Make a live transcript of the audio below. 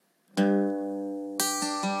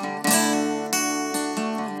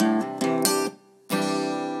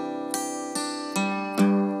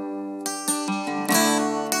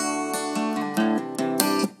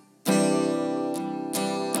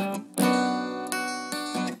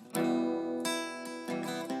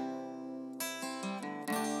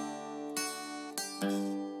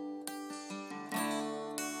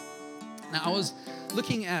Now, I was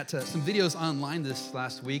looking at some videos online this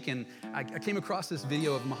last week, and I came across this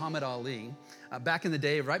video of Muhammad Ali back in the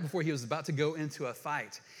day, right before he was about to go into a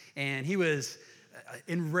fight. And he was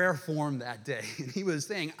in rare form that day. And he was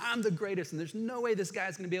saying, I'm the greatest, and there's no way this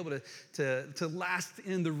guy's going to be able to last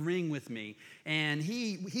in the ring with me. And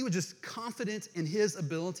he was just confident in his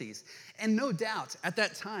abilities. And no doubt, at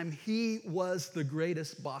that time, he was the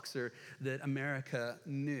greatest boxer that America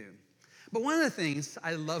knew. But one of the things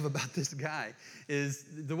I love about this guy is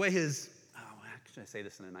the way the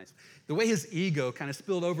way his ego kind of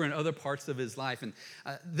spilled over in other parts of his life. And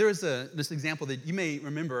there's this example that you may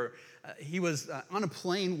remember. He was on a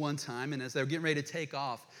plane one time, and as they were getting ready to take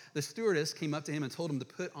off, the stewardess came up to him and told him to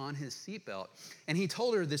put on his seatbelt. And he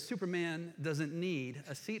told her that Superman doesn't need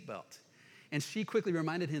a seatbelt. And she quickly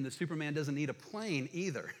reminded him that Superman doesn't need a plane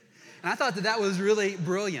either. And I thought that was really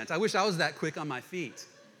brilliant. I wish I was that quick on my feet.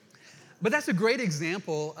 But that's a great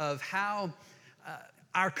example of how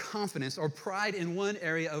our confidence or pride in one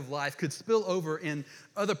area of life could spill over in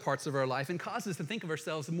other parts of our life and cause us to think of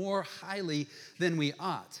ourselves more highly than we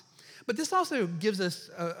ought. But this also gives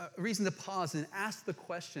us a reason to pause and ask the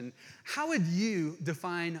question, how would you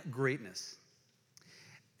define greatness?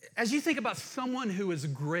 As you think about someone who is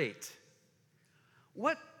great,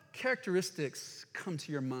 what characteristics come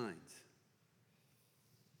to your mind?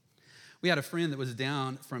 We had a friend that was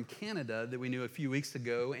down from Canada that we knew a few weeks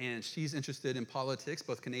ago, and she's interested in politics,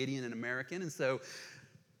 both Canadian and American. And so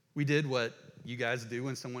we did what you guys do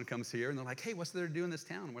when someone comes here, and they're like, hey, what's there to do in this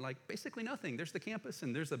town? And we're like, basically nothing. There's the campus,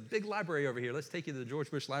 and there's a big library over here. Let's take you to the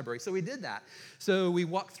George Bush Library. So we did that. So we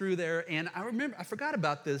walked through there, and I forgot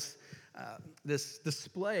about this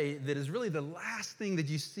display that is really the last thing that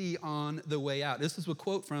you see on the way out. This is a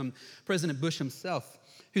quote from President Bush himself,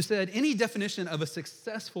 who said, any definition of a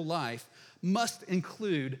successful life must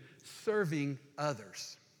include serving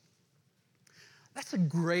others. That's a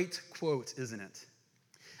great quote, isn't it?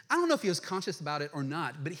 I don't know if he was conscious about it or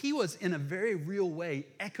not, but he was in a very real way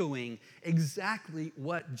echoing exactly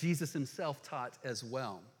what Jesus himself taught as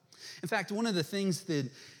well. In fact, one of the things that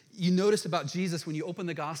you notice about Jesus when you open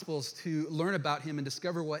the Gospels to learn about him and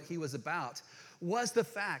discover what he was about was the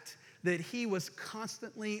fact that he was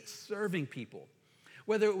constantly serving people.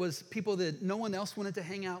 Whether it was people that no one else wanted to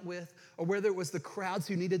hang out with, or whether it was the crowds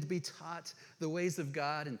who needed to be taught the ways of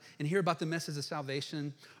God and hear about the message of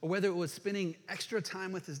salvation, or whether it was spending extra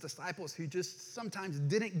time with his disciples who just sometimes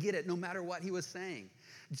didn't get it no matter what he was saying.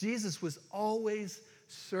 Jesus was always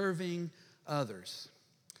serving others.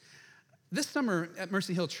 This summer at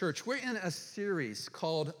Mercy Hill Church, we're in a series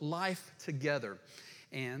called Life Together,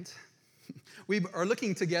 and we are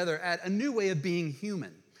looking together at a new way of being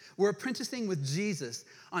human. We're apprenticing with Jesus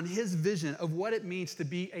on his vision of what it means to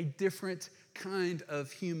be a different kind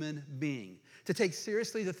of human being, to take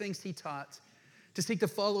seriously the things he taught, to seek to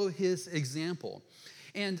follow his example.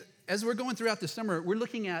 And as we're going throughout the summer, we're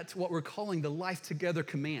looking at what we're calling the Life Together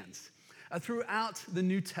commands throughout the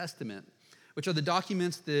New Testament, which are the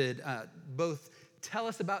documents that both tell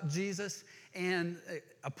us about Jesus and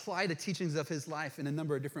apply the teachings of his life in a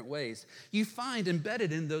number of different ways. You find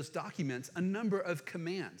embedded in those documents a number of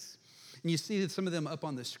commands. And you see some of them up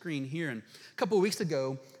on the screen here. And a couple of weeks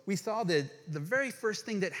ago, we saw that the very first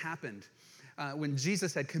thing that happened when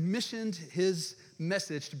Jesus had commissioned his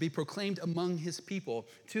message to be proclaimed among his people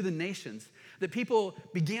to the nations, that people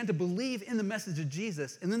began to believe in the message of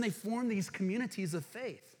Jesus, and then they formed these communities of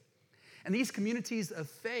faith. And these communities of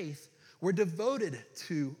faith were devoted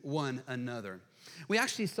to one another. We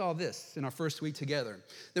actually saw this in our first week together,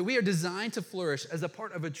 that we are designed to flourish as a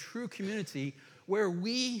part of a true community where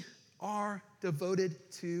we are devoted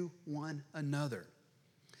to one another.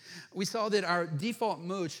 We saw that our default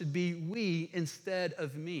mode should be we instead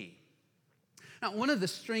of me. Now, one of the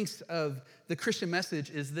strengths of the Christian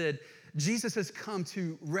message is that Jesus has come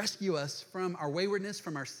to rescue us from our waywardness,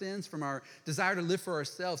 from our sins, from our desire to live for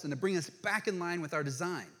ourselves, and to bring us back in line with our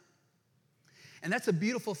design. And that's a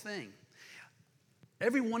beautiful thing.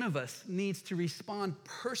 Every one of us needs to respond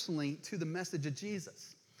personally to the message of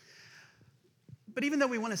Jesus. But even though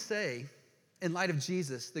we want to say, in light of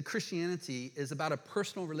Jesus, that Christianity is about a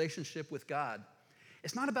personal relationship with God,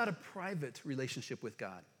 it's not about a private relationship with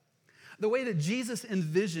God. The way that Jesus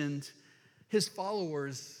envisioned his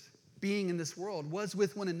followers being in this world was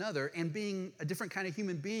with one another and being a different kind of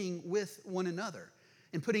human being with one another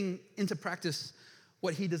and putting into practice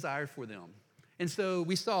what he desired for them. And so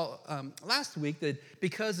we saw last week that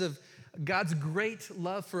because of God's great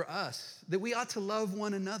love for us, that we ought to love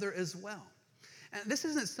one another as well. And this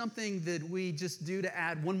isn't something that we just do to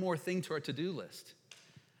add one more thing to our to-do list.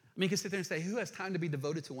 I mean, you can sit there and say, who has time to be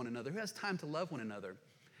devoted to one another? Who has time to love one another?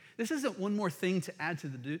 this isn't one more thing to add to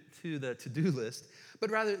the to-do list,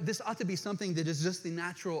 but rather this ought to be something that is just the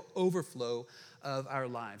natural overflow of our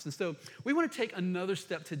lives. And so we want to take another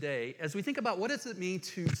step today as we think about what does it mean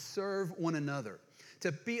to serve one another,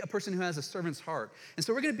 to be a person who has a servant's heart. And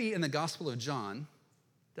so we're going to be in the Gospel of John.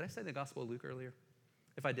 Did I say the Gospel of Luke earlier?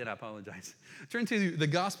 If I did, I apologize. Turn to the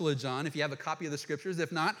Gospel of John if you have a copy of the scriptures.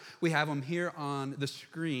 If not, we have them here on the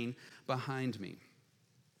screen behind me.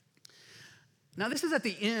 Now, this is at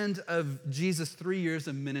the end of Jesus' 3 years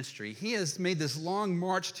of ministry. He has made this long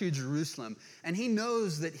march to Jerusalem, and he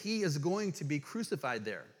knows that he is going to be crucified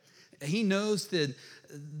there. He knows that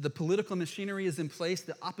the political machinery is in place,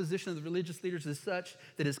 the opposition of the religious leaders is such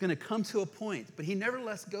that it's going to come to a point, but he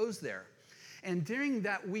nevertheless goes there. And during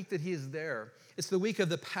that week that he is there, it's the week of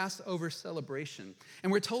the Passover celebration.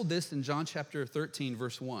 And we're told this in John chapter 13,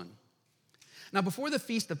 verse 1. Now, before the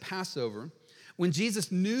feast of Passover, when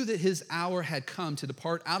Jesus knew that his hour had come to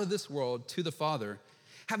depart out of this world to the Father,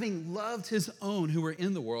 having loved his own who were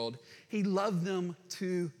in the world, he loved them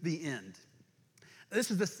to the end. This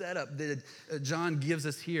is the setup that John gives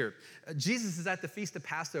us here. Jesus is at the Feast of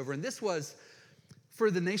Passover, and this was, for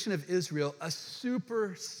the nation of Israel, a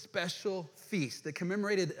super special feast that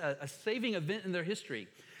commemorated a saving event in their history.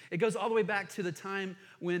 It goes all the way back to the time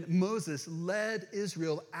when Moses led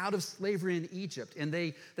Israel out of slavery in Egypt, and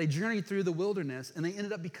they journeyed through the wilderness, and they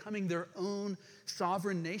ended up becoming their own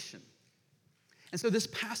sovereign nation. And so this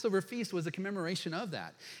Passover feast was a commemoration of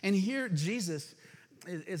that. And here Jesus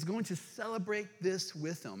is going to celebrate this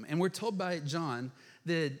with them. And we're told by John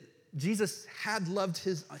that Jesus had loved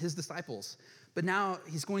his disciples, but now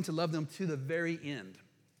he's going to love them to the very end.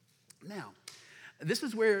 Now, this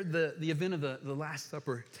is where the event of the Last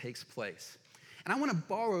Supper takes place. And I want to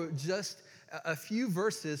borrow just a few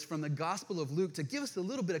verses from the Gospel of Luke to give us a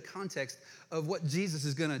little bit of context of what Jesus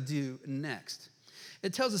is going to do next.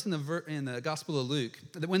 It tells us in the Gospel of Luke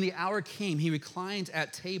that when the hour came, he reclined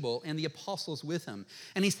at table and the apostles with him.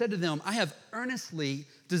 And he said to them, I have earnestly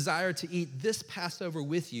desired to eat this Passover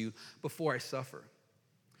with you before I suffer.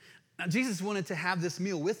 Now, Jesus wanted to have this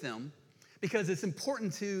meal with them because it's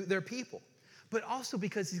important to their people, but also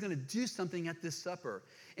because he's going to do something at this supper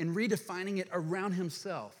and redefining it around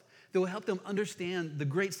himself that will help them understand the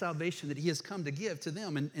great salvation that he has come to give to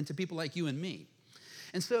them and to people like you and me.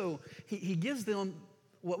 And so he gives them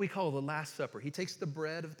what we call the Last Supper. He takes the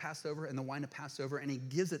bread of Passover and the wine of Passover and he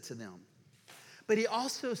gives it to them. But he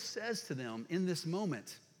also says to them in this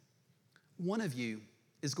moment, one of you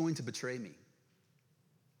is going to betray me.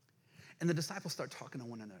 And the disciples start talking to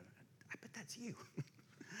one another. I bet that's you.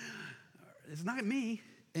 It's not me.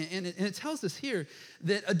 And it tells us here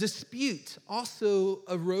that a dispute also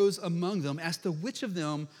arose among them as to which of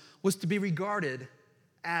them was to be regarded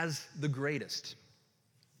as the greatest.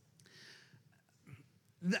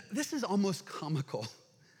 This is almost comical.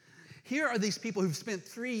 Here are these people who've spent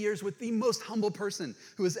 3 years with the most humble person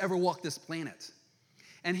who has ever walked this planet.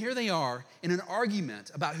 And here they are in an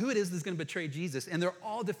argument about who it is that's going to betray Jesus, and they're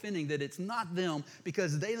all defending that it's not them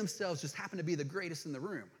because they themselves just happen to be the greatest in the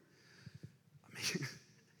room. I mean,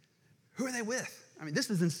 who are they with? I mean,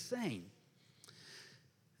 this is insane.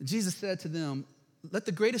 Jesus said to them, let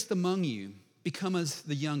the greatest among you become as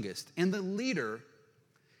the youngest, and the leader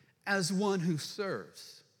as one who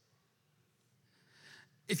serves.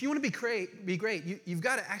 If you want to be great, you've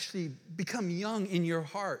got to actually become young in your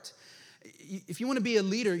heart. If you want to be a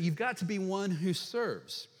leader, you've got to be one who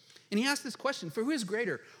serves. And he asked this question, for who is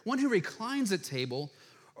greater, one who reclines at table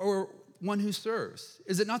or one who serves?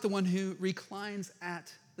 Is it not the one who reclines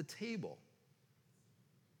at the table?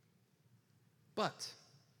 But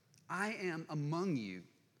I am among you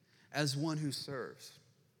as one who serves.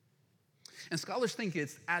 And scholars think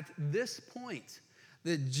it's at this point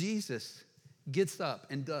that Jesus gets up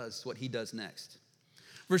and does what he does next.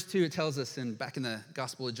 Verse 2, it tells us back in the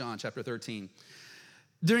Gospel of John, chapter 13,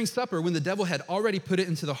 during supper, when the devil had already put it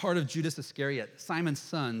into the heart of Judas Iscariot, Simon's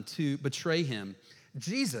son, to betray him,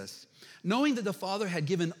 Jesus, knowing that the Father had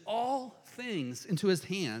given all things into his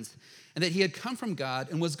hands and that he had come from God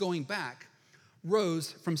and was going back,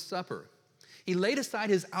 rose from supper. He laid aside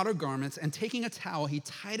his outer garments and taking a towel, he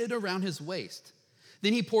tied it around his waist.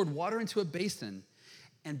 Then he poured water into a basin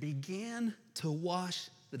and began to wash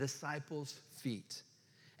the disciples' feet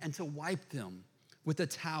and to wipe them with a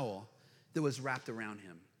towel that was wrapped around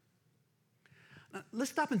him. Now, let's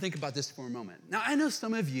stop and think about this for a moment. Now, I know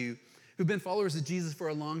some of you who've been followers of Jesus for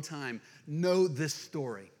a long time know this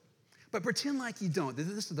story, but pretend like you don't, that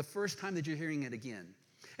this is the first time that you're hearing it again.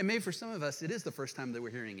 And maybe for some of us, it is the first time that we're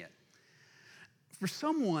hearing it. For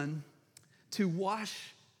someone to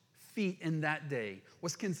wash feet in that day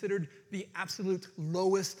was considered the absolute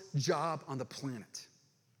lowest job on the planet.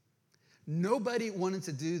 Nobody wanted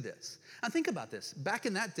to do this. Now think about this. Back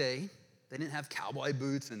in that day, they didn't have cowboy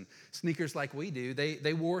boots and sneakers like we do.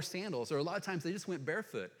 They wore sandals, or a lot of times they just went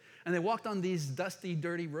barefoot. And they walked on these dusty,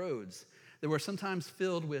 dirty roads that were sometimes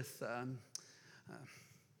filled with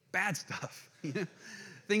bad stuff,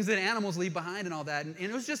 things that animals leave behind and all that. And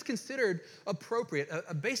it was just considered appropriate,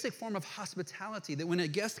 a basic form of hospitality, that when a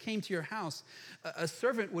guest came to your house, a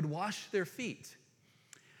servant would wash their feet.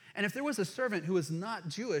 And if there was a servant who was not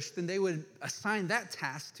Jewish, then they would assign that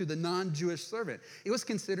task to the non-Jewish servant. It was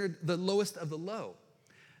considered the lowest of the low.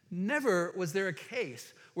 Never was there a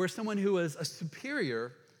case where someone who was a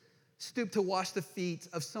superior stooped to wash the feet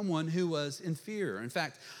of someone who was inferior. In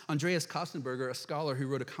fact, Andreas Kostenberger, a scholar who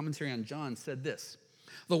wrote a commentary on John, said this: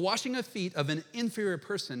 "The washing of feet of an inferior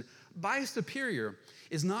person by a superior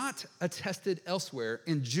is not attested elsewhere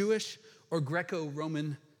in Jewish or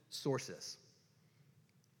Greco-Roman sources."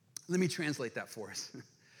 Let me translate that for us.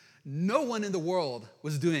 No one in the world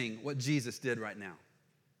was doing what Jesus did right now.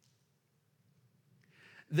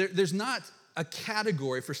 There's not a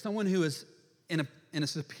category for someone who is in a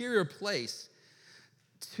superior place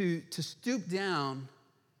to stoop down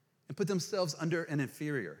and put themselves under an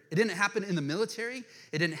inferior. It didn't happen in the military.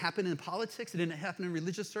 It didn't happen in politics. It didn't happen in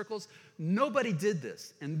religious circles. Nobody did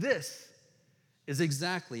this. And this is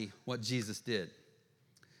exactly what Jesus did.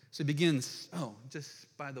 So he begins, just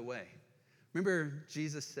by the way, remember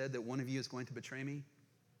Jesus said that one of you is going to betray me?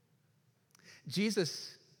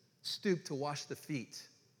 Jesus stooped to wash the feet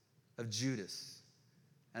of Judas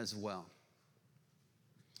as well.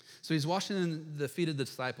 So he's washing the feet of the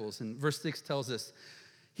disciples, and verse 6 tells us,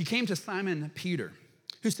 he came to Simon Peter,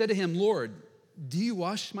 who said to him, "Lord, do you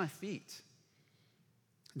wash my feet?"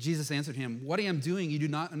 Jesus answered him, "What I am doing you do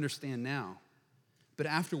not understand now, but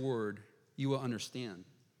afterward you will understand."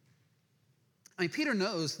 I mean, Peter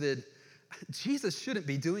knows that Jesus shouldn't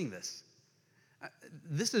be doing this.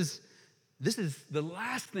 This is the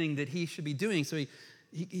last thing that he should be doing. So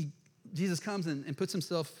Jesus comes and puts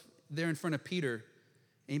himself there in front of Peter,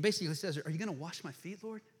 and he basically says, "Are you going to wash my feet,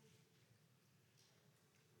 Lord?"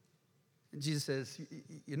 And Jesus says,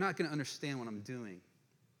 "You're not going to understand what I'm doing,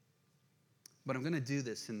 but I'm going to do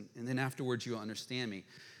this, and then afterwards you'll understand me."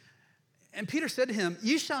 And Peter said to him,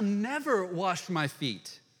 "You shall never wash my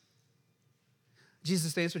feet."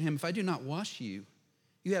 Jesus answered him, "If I do not wash you,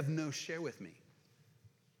 you have no share with me."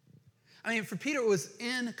 I mean, for Peter, it was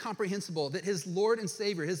incomprehensible that his Lord and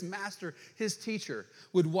Savior, his master, his teacher,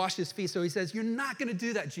 would wash his feet. So he says, "You're not going to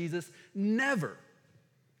do that, Jesus. Never."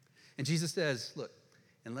 And Jesus says, "Look,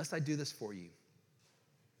 unless I do this for you,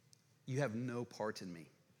 you have no part in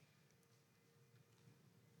me."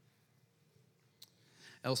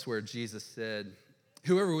 Elsewhere, Jesus said,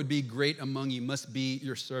 "Whoever would be great among you must be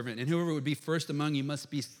your servant, and whoever would be first among you must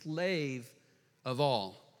be slave of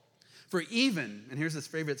all. For even," and here's his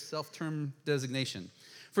favorite self-term designation,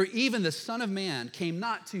 "for even the Son of Man came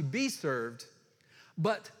not to be served,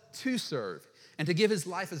 but to serve, and to give his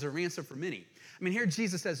life as a ransom for many." I mean, here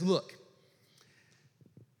Jesus says, look,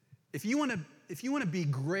 if you want to be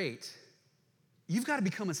great, you've got to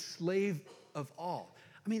become a slave of all.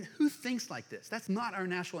 I mean, who thinks like this? That's not our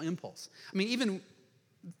natural impulse. I mean, even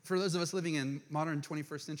for those of us living in modern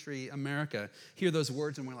 21st century America, hear those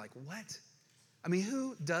words and we're like, what? I mean,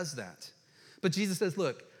 who does that? But Jesus says,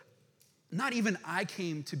 look, not even I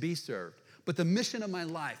came to be served, but the mission of my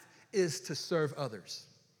life is to serve others.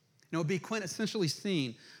 And it will be quintessentially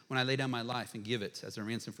seen when I lay down my life and give it as a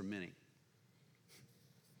ransom for many.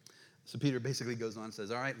 So Peter basically goes on and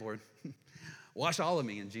says, "All right, Lord, wash all of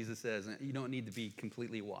me." And Jesus says, "You don't need to be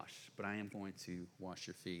completely washed, but I am going to wash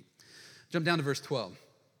your feet." Jump down to verse 12.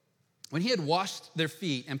 When he had washed their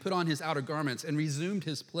feet and put on his outer garments and resumed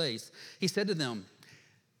his place, he said to them,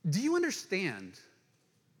 "Do you understand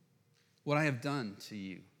what I have done to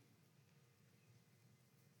you?"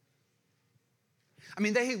 I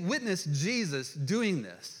mean, they witnessed Jesus doing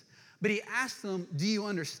this, but he asked them, "Do you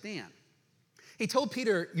understand?" He told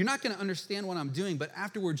Peter, "You're not going to understand what I'm doing, but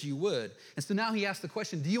afterwards you would." And so now he asked the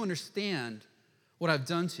question, "Do you understand what I've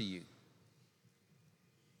done to you?"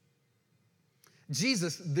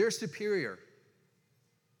 Jesus, their superior,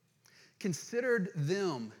 considered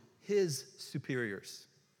them his superiors.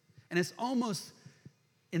 And it's almost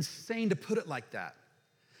insane to put it like that.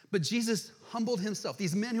 But Jesus humbled himself.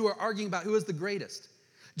 These men who are arguing about who is the greatest,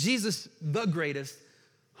 Jesus, the greatest,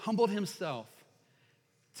 humbled himself,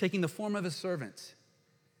 taking the form of a servant,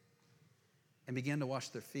 and began to wash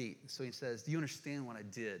their feet. So he says, "Do you understand what I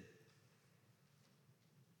did?"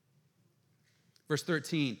 Verse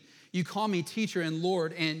 13, You call me teacher and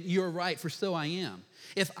Lord, and you're right, for so I am.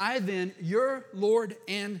 If I then, your Lord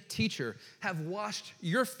and teacher, have washed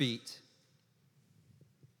your feet,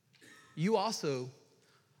 you also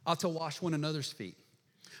ought to wash one another's feet.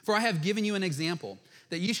 For I have given you an example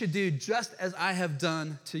that you should do just as I have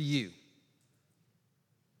done to you.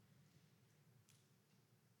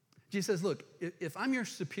 Jesus says, look, if I'm your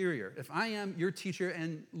superior, if I am your teacher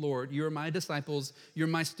and Lord, you're my disciples, you're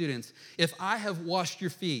my students, if I have washed your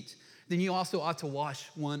feet, then you also ought to wash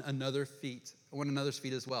one another's feet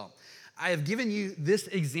as well. I have given you this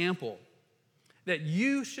example that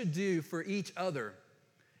you should do for each other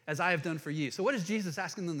as I have done for you. So what is Jesus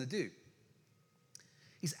asking them to do?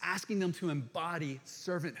 He's asking them to embody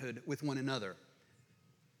servanthood with one another,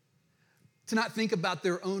 to not think about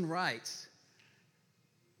their own rights,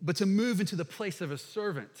 but to move into the place of a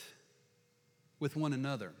servant with one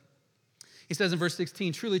another. He says in verse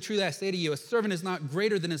 16, truly, truly, I say to you, a servant is not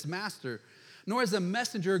greater than his master, nor is a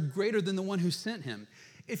messenger greater than the one who sent him.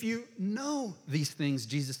 If you know these things,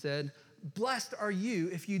 Jesus said, blessed are you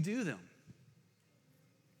if you do them.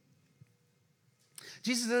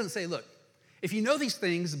 Jesus doesn't say, look, if you know these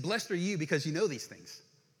things, blessed are you because you know these things,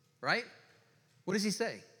 right? What does he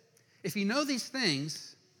say? If you know these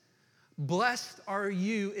things, blessed are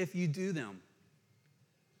you if you do them.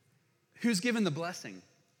 Who's given the blessing?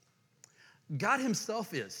 God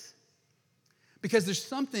himself is. Because there's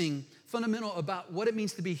something fundamental about what it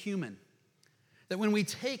means to be human. That when we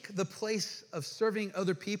take the place of serving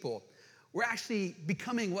other people, we're actually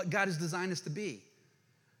becoming what God has designed us to be,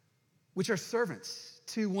 which are servants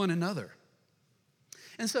to one another.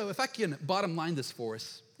 And so if I can bottom line this for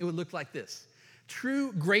us, it would look like this.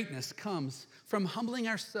 True greatness comes from humbling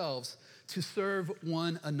ourselves to serve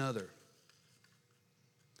one another.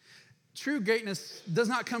 True greatness does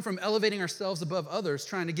not come from elevating ourselves above others,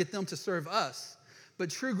 trying to get them to serve us, but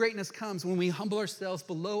true greatness comes when we humble ourselves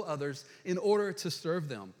below others in order to serve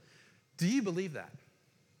them. Do you believe that?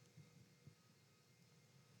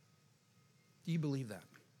 Do you believe that?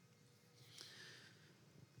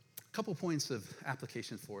 A couple points of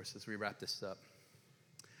application for us as we wrap this up.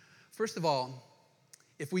 First of all,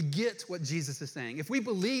 if we get what Jesus is saying, if we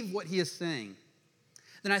believe what he is saying,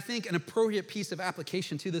 then I think an appropriate piece of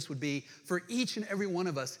application to this would be for each and every one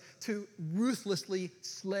of us to ruthlessly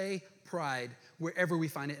slay pride wherever we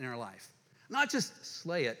find it in our life. Not just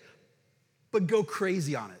slay it, but go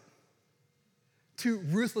crazy on it. To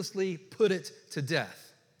ruthlessly put it to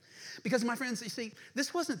death. Because my friends, you see,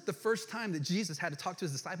 this wasn't the first time that Jesus had to talk to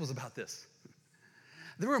his disciples about this.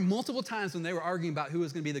 There were multiple times when they were arguing about who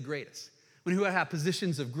was going to be the greatest, when who would have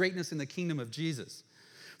positions of greatness in the kingdom of Jesus.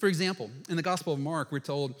 For example, in the Gospel of Mark, we're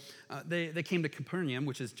told they came to Capernaum,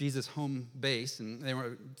 which is Jesus' home base, and they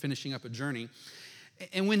were finishing up a journey.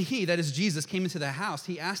 And when he, that is Jesus, came into the house,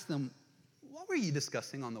 he asked them, what were you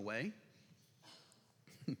discussing on the way?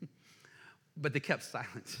 But they kept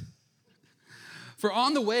silent. For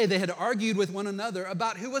on the way, they had argued with one another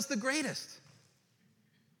about who was the greatest.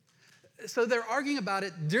 So they're arguing about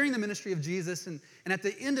it during the ministry of Jesus, and at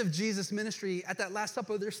the end of Jesus' ministry, at that Last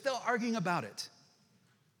Supper, they're still arguing about it.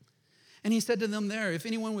 And he said to them there, if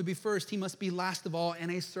anyone would be first, he must be last of all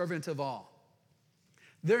and a servant of all.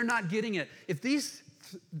 They're not getting it. If these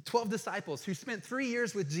 12 disciples who spent 3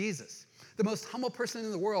 years with Jesus, the most humble person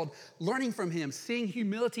in the world, learning from him, seeing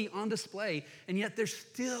humility on display, and yet they're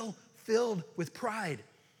still filled with pride,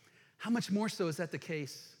 how much more so is that the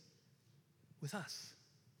case with us?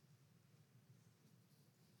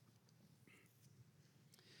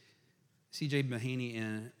 C.J. Mahaney,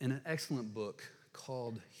 in an excellent book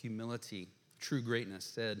called Humility, True Greatness,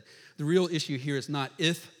 said, the real issue here is not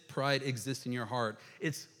if pride exists in your heart,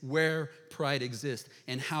 it's where pride exists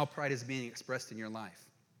and how pride is being expressed in your life.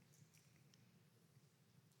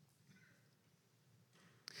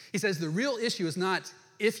 He says the real issue is not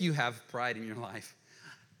if you have pride in your life.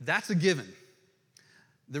 That's a given.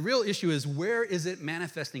 The real issue is where is it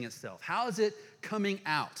manifesting itself? How is it coming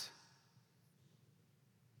out?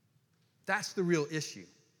 That's the real issue.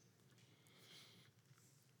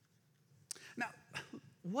 Now,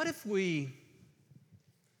 what if, come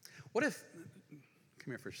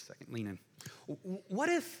here for a second, lean in. What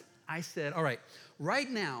if I said, all right, right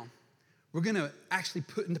now, we're going to actually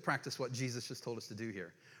put into practice what Jesus just told us to do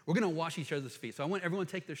here. We're going to wash each other's feet. So I want everyone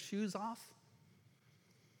to take their shoes off.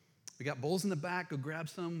 We got bowls in the back. Go grab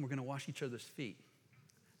some. We're going to wash each other's feet.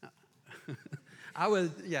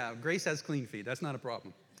 Grace has clean feet. That's not a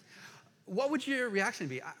problem. What would your reaction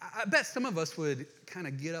be? I bet some of us would kind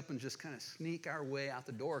of get up and just kind of sneak our way out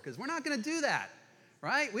the door because we're not going to do that,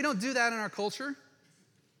 right? We don't do that in our culture.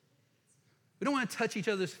 We don't want to touch each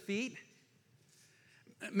other's feet.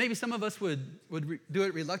 Maybe some of us would do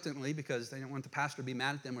it reluctantly because they don't want the pastor to be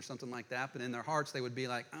mad at them or something like that, but in their hearts they would be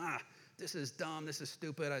like, this is dumb, this is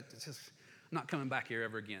stupid, I'm not coming back here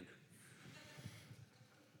ever again.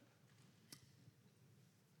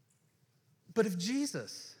 But if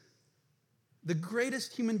Jesus, the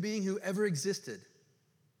greatest human being who ever existed,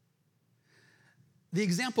 the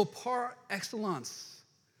example par excellence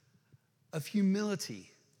of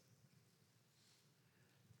humility,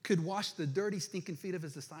 could wash the dirty, stinking feet of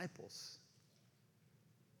his disciples,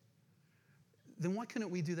 then why couldn't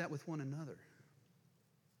we do that with one another?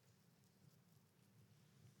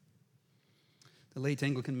 The late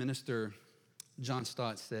Anglican minister John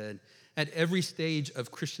Stott said, "At every stage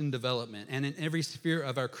of Christian development and in every sphere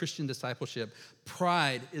of our Christian discipleship,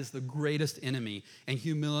 pride is the greatest enemy and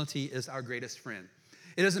humility is our greatest friend."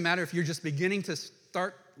 It doesn't matter if you're just beginning to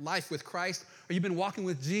start life with Christ or you've been walking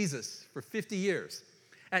with Jesus for 50 years.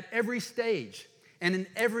 At every stage and in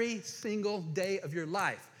every single day of your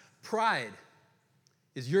life, pride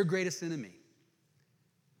is your greatest enemy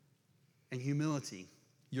and humility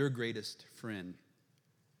your greatest friend.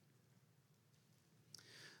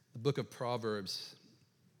 The book of Proverbs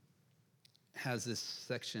has this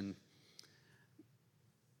section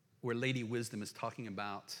where Lady Wisdom is talking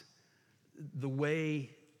about the way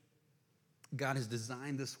God has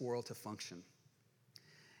designed this world to function.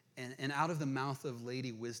 And out of the mouth of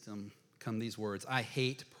Lady Wisdom come these words, "I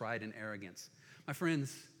hate pride and arrogance." My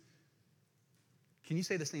friends, can you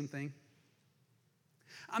say the same thing?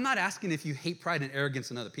 I'm not asking if you hate pride and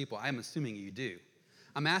arrogance in other people. I'm assuming you do.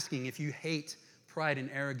 I'm asking if you hate pride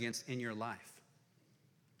and arrogance in your life.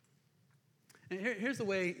 And here's the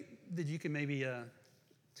way that you can maybe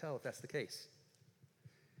tell if that's the case.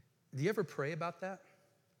 Do you ever pray about that?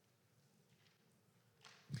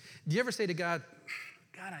 Do you ever say to God,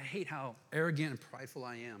 "God, I hate how arrogant and prideful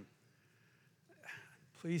I am.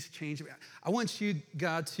 Please change me. I want you,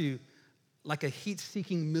 God, to, like a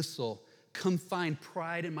heat-seeking missile, come find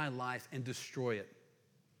pride in my life and destroy it."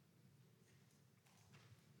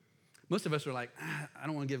 Most of us are like, I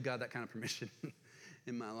don't want to give God that kind of permission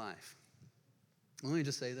in my life. Let me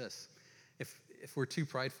just say this. If we're too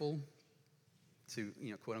prideful to,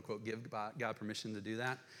 quote unquote, give God permission to do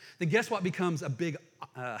that, then guess what becomes a big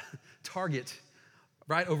target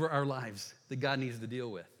right over our lives that God needs to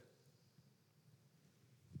deal with?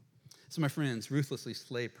 So my friends, ruthlessly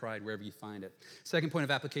slay pride wherever you find it. Second point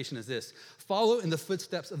of application is this: follow in the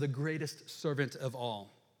footsteps of the greatest servant of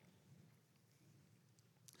all.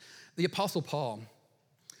 The Apostle Paul,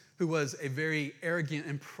 who was a very arrogant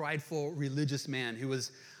and prideful religious man, who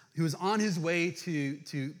was on his way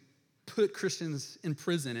to put Christians in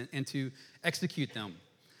prison and to execute them,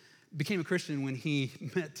 became a Christian when he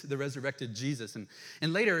met the resurrected Jesus.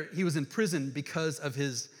 And later, he was in prison because of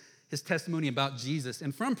his testimony about Jesus.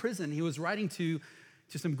 And from prison, he was writing to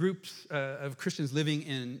some groups of Christians living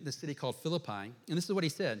in the city called Philippi. And this is what he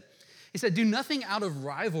said. He said, "Do nothing out of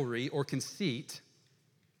rivalry or conceit,"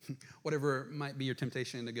 whatever might be your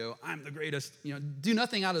temptation to go, "I'm the greatest," do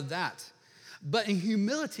nothing out of that. "But in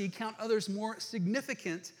humility, count others more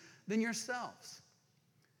significant than yourselves."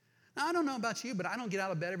 Now, I don't know about you, but I don't get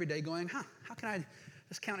out of bed every day going, how can I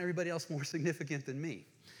just count everybody else more significant than me?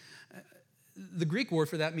 The Greek word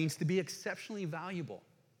for that means to be exceptionally valuable.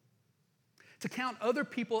 To count other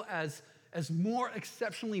people as more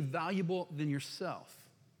exceptionally valuable than yourself.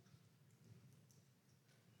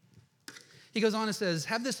 He goes on and says,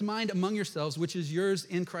 "Have this mind among yourselves, which is yours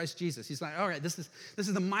in Christ Jesus." He's like, all right, this is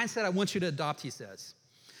the mindset I want you to adopt, he says.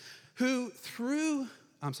 Who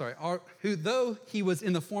though he was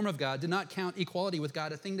in the form of God, did not count equality with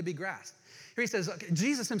God a thing to be grasped. Here he says,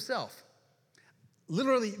 Jesus himself,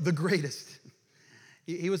 literally the greatest.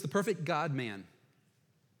 He was the perfect God-man.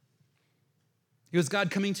 He was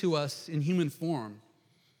God coming to us in human form.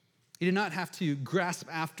 He did not have to grasp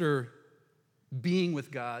after being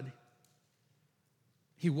with God.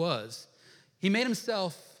 He was. He made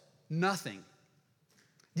himself nothing.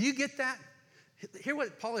 Do you get that? Hear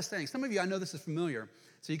what Paul is saying. Some of you, I know this is familiar,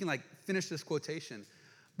 so you can finish this quotation.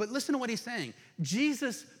 But listen to what he's saying.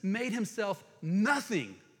 Jesus made himself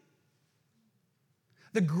nothing.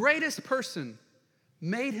 The greatest person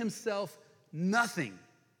made himself nothing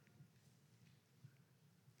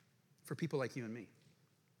for people like you and me.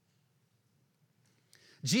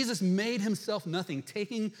 Jesus made himself nothing,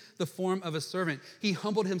 taking the form of a servant. He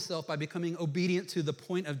humbled himself by becoming obedient to the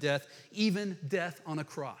point of death, even death on a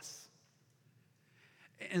cross.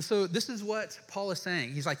 And so this is what Paul is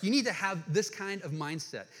saying. He's like, you need to have this kind of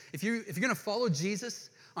mindset. If you're going to follow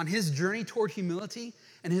Jesus on his journey toward humility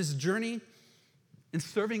and his journey in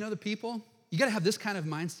serving other people, you got to have this kind of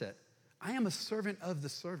mindset. I am a servant of the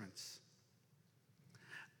servants.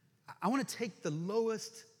 I want to take the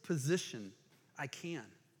lowest position I can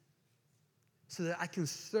so that I can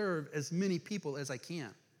serve as many people as I can.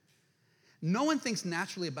 No one thinks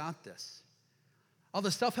naturally about this. All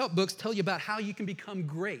the self-help books tell you about how you can become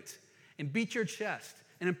great and beat your chest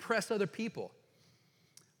and impress other people.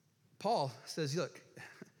 Paul says, look,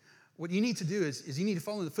 what you need to do is you need to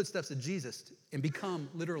follow in the footsteps of Jesus and become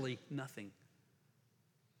literally nothing.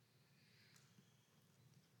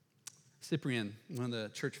 Cyprian, one of the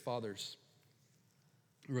church fathers,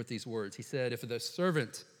 wrote these words. He said, if the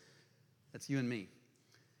servant, that's you and me,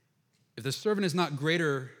 if the servant is not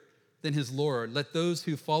greater than his Lord, let those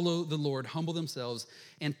who follow the Lord humble themselves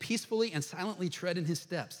and peacefully and silently tread in his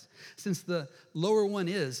steps. Since the lower one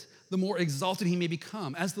is, the more exalted he may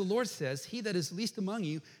become. As the Lord says, he that is least among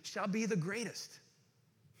you shall be the greatest.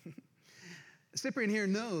 Cyprian here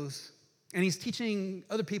knows, and he's teaching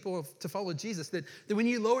other people to follow Jesus, that when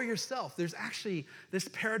you lower yourself, there's actually this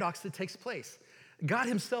paradox that takes place. God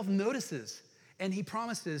himself notices, and he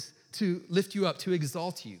promises to lift you up, to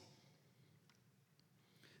exalt you.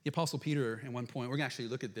 The Apostle Peter, at one point, we're going to actually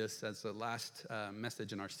look at this as the last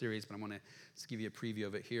message in our series, but I want to just give you a preview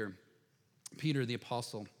of it here. Peter, the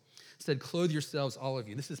Apostle, said, clothe yourselves, all of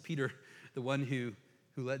you. This is Peter, the one who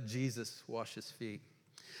let Jesus wash his feet.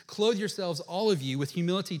 Clothe yourselves, all of you, with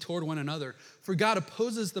humility toward one another, for God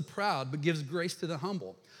opposes the proud, but gives grace to the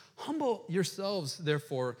humble. Humble yourselves,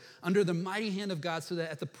 therefore, under the mighty hand of God, so that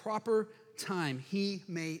at the proper time he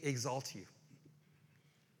may exalt you.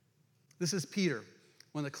 This is Peter,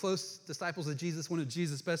 one of the close disciples of Jesus, one of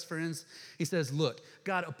Jesus' best friends. He says, look,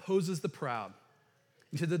 God opposes the proud.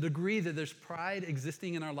 And to the degree that there's pride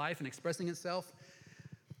existing in our life and expressing itself,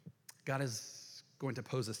 God is going to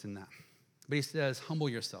oppose us in that. But he says, humble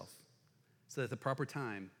yourself so that at the proper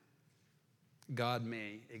time, God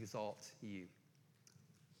may exalt you.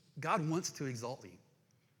 God wants to exalt you.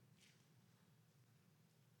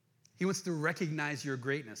 He wants to recognize your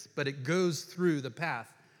greatness, but it goes through the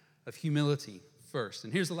path of humility first.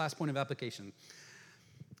 And here's the last point of application.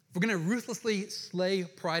 If we're going to ruthlessly slay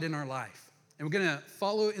pride in our life, and we're going to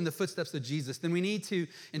follow in the footsteps of Jesus, then we need to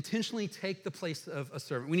intentionally take the place of a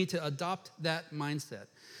servant. We need to adopt that mindset.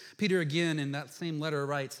 Peter, again, in that same letter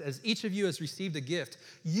writes, as each of you has received a gift,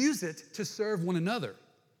 use it to serve one another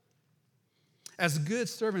as good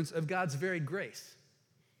servants of God's varied grace.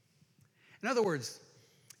 In other words,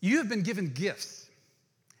 you have been given gifts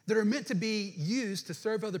that are meant to be used to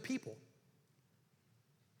serve other people.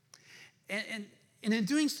 And in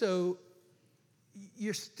doing so,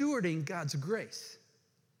 you're stewarding God's grace.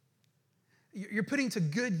 You're putting to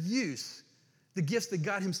good use the gifts that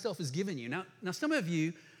God himself has given you. Now, some of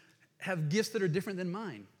you have gifts that are different than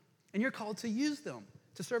mine, and you're called to use them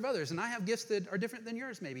to serve others. And I have gifts that are different than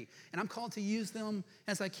yours, maybe, and I'm called to use them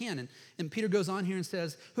as I can. And Peter goes on here and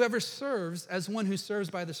says, whoever serves as one who serves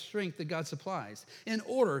by the strength that God supplies, in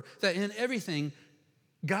order that in everything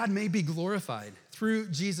God may be glorified through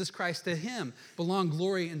Jesus Christ. To him belong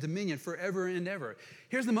glory and dominion forever and ever.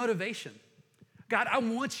 Here's the motivation. God, I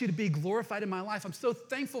want you to be glorified in my life. I'm so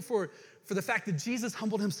thankful for the fact that Jesus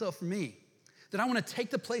humbled himself for me, that I want to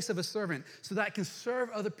take the place of a servant so that I can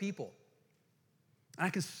serve other people. And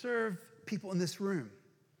I can serve people in this room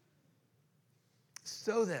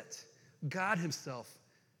so that God himself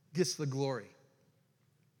gets the glory.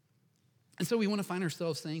 And so we want to find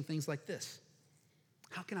ourselves saying things like this.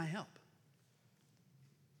 How can I help?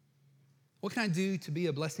 What can I do to be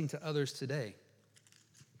a blessing to others today?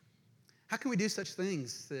 How can we do such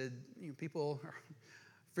things that people are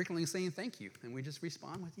frequently saying thank you, and we just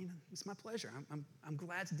respond with, it's my pleasure. I'm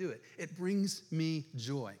glad to do it. It brings me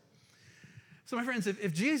joy. So my friends,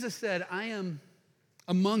 if Jesus said, I am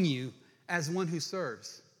among you as one who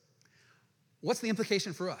serves, what's the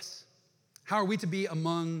implication for us? How are we to be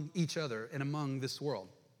among each other and among this world?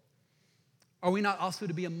 Are we not also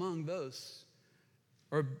to be among those,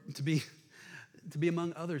 or to be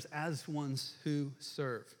among others as ones who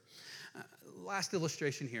serve? Last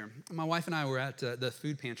illustration here. My wife and I were at the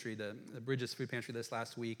food pantry, the Bridges food pantry this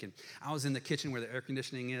last week, and I was in the kitchen where the air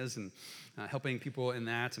conditioning is and helping people in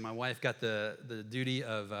that, and my wife got the duty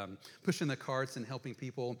of pushing the carts and helping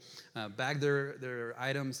people bag their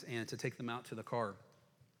items and to take them out to the car.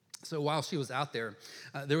 So while she was out there,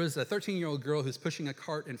 there was a 13-year-old girl who's pushing a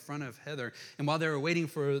cart in front of Heather. And while they were waiting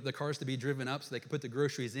for the cars to be driven up so they could put the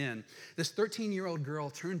groceries in, this 13-year-old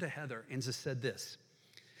girl turned to Heather and just said this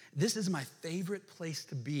is my favorite place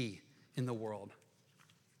to be in the world.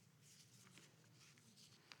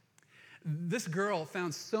 This girl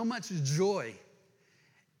found so much joy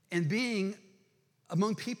in being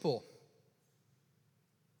among people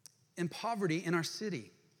in poverty in our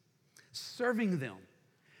city, serving them.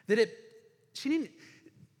 The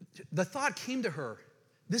thought came to her,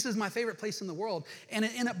 this is my favorite place in the world, and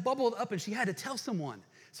it bubbled up and she had to tell someone.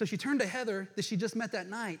 So she turned to Heather that she just met that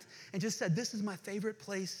night and just said, this is my favorite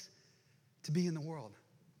place to be in the world.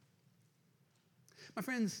 My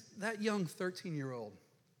friends, that young 13-year-old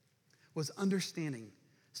was understanding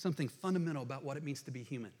something fundamental about what it means to be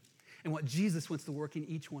human and what Jesus wants to work in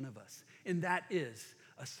each one of us, and that is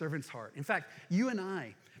a servant's heart. In fact, you and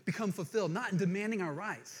I become fulfilled not in demanding our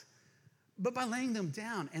rights, but by laying them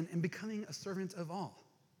down and becoming a servant of all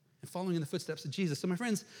and following in the footsteps of Jesus. So my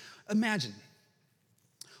friends, imagine,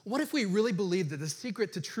 what if we really believed that the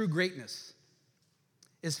secret to true greatness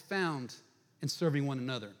is found in serving one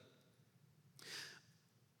another?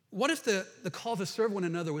 What if the call to serve one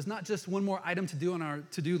another was not just one more item to do on our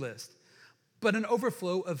to-do list, but an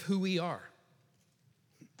overflow of who we are?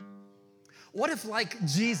 What if, like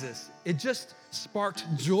Jesus, it just sparked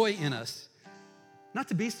joy in us, not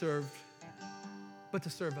to be served, but to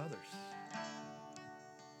serve others?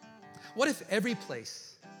 What if every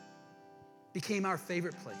place became our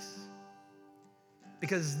favorite place?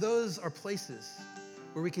 Because those are places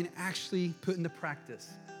where we can actually put into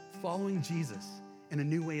practice following Jesus in a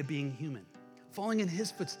new way of being human, following in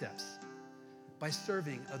his footsteps by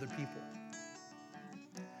serving other people.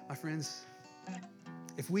 My friends,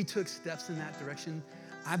 if we took steps in that direction,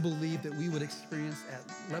 I believe that we would experience at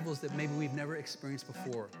levels that maybe we've never experienced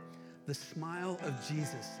before, the smile of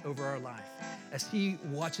Jesus over our life as he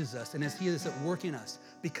watches us and as he is at work in us,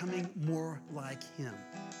 becoming more like him.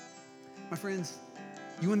 My friends,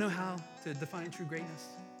 you want to know how to define true greatness?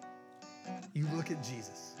 You look at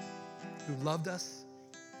Jesus, who loved us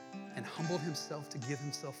and humbled himself to give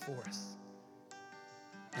himself for us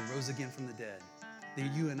and rose again from the dead,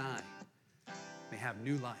 that you and I may have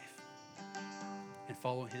new life and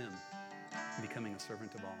follow him in becoming a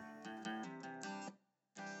servant of all.